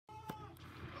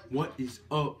What is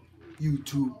up,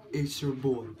 YouTube? It's your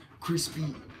boy, Crispy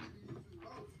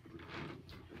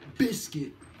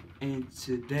Biscuit, and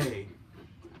today,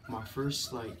 my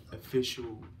first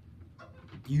official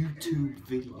YouTube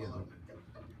video.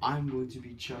 I'm going to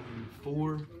be chugging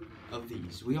 4 of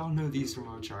these. We all know these from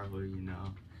our childhood, you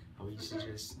know. How we used to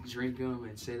just drink them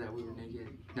and say that we were naked.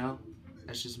 No,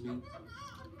 that's just me.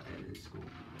 That is cool.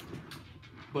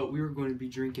 But we were going to be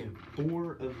drinking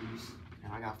 4 of these,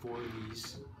 and I got 4 of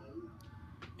these.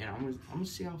 And I'm gonna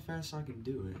see how fast I can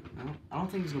do it. I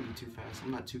don't think it's gonna be too fast. I'm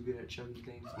not too good at chugging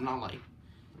things. I'm not like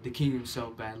the king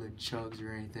himself, battling chugs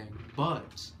or anything.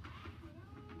 But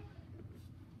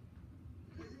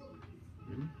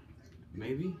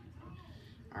maybe.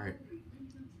 All right.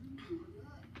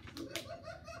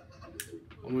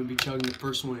 I'm gonna be chugging the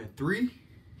first one in 3,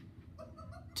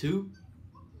 2,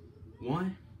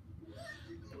 1.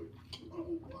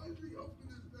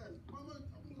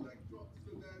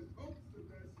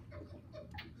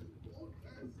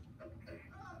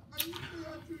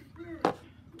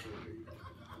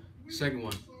 Second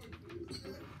one.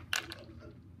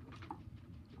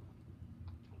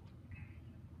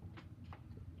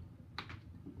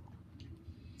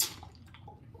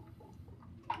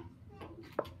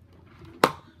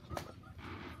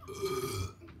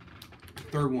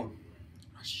 Third one.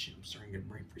 Oh shit, I'm starting to get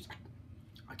brain freeze.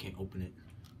 I can't open it.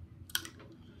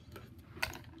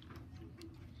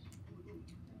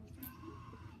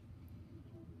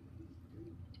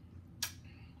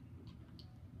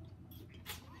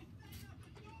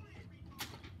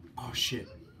 Oh shit.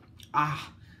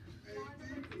 Ah.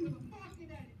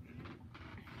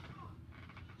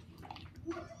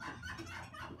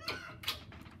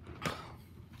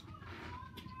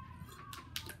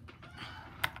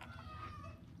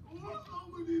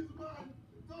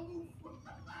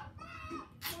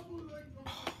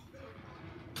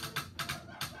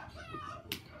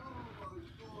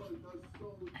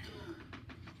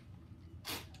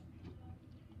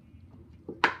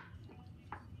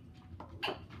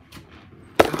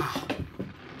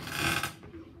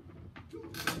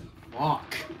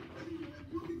 Fuck.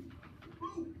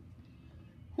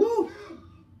 Woo.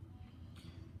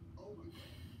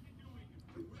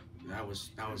 That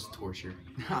was torture.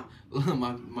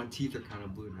 my teeth are kind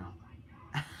of blue now.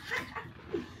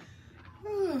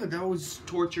 That was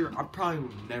torture. I probably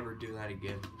will never do that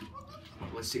again.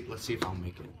 Well, let's see if I'll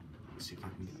make it. Let's see if I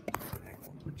can get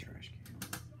the trash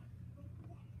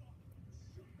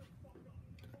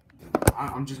can.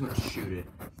 I'm just gonna shoot it.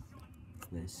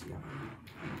 Let's see.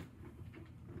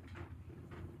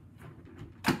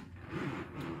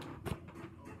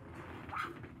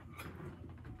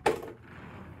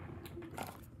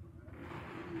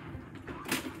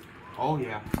 Oh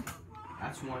yeah,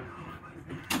 that's one.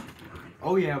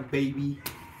 Oh yeah, baby.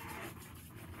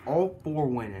 All 4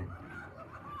 winning.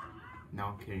 No,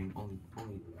 I'm kidding.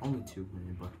 Only 2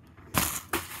 winning, but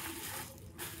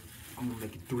I'm gonna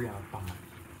make it 3 out of 5.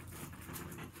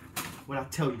 What I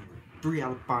tell you, 3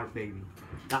 out of 5, baby.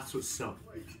 That's what's up.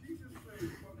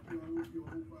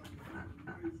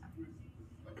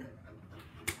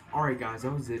 Alright guys,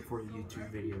 that was it for the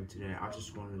YouTube video today. I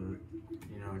just wanted to,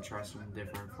 try something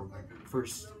different for my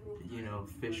first,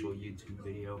 official YouTube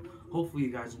video. Hopefully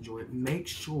you guys enjoy it. Make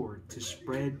sure to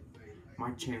spread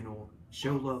my channel,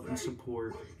 show love and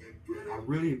support. I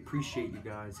really appreciate you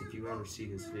guys if you ever see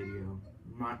this video.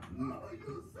 Not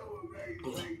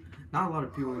a lot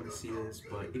of people are going to see this,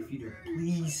 but if you do,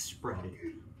 please spread it.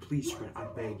 Please spread it. I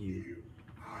beg you.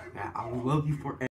 I will love you forever.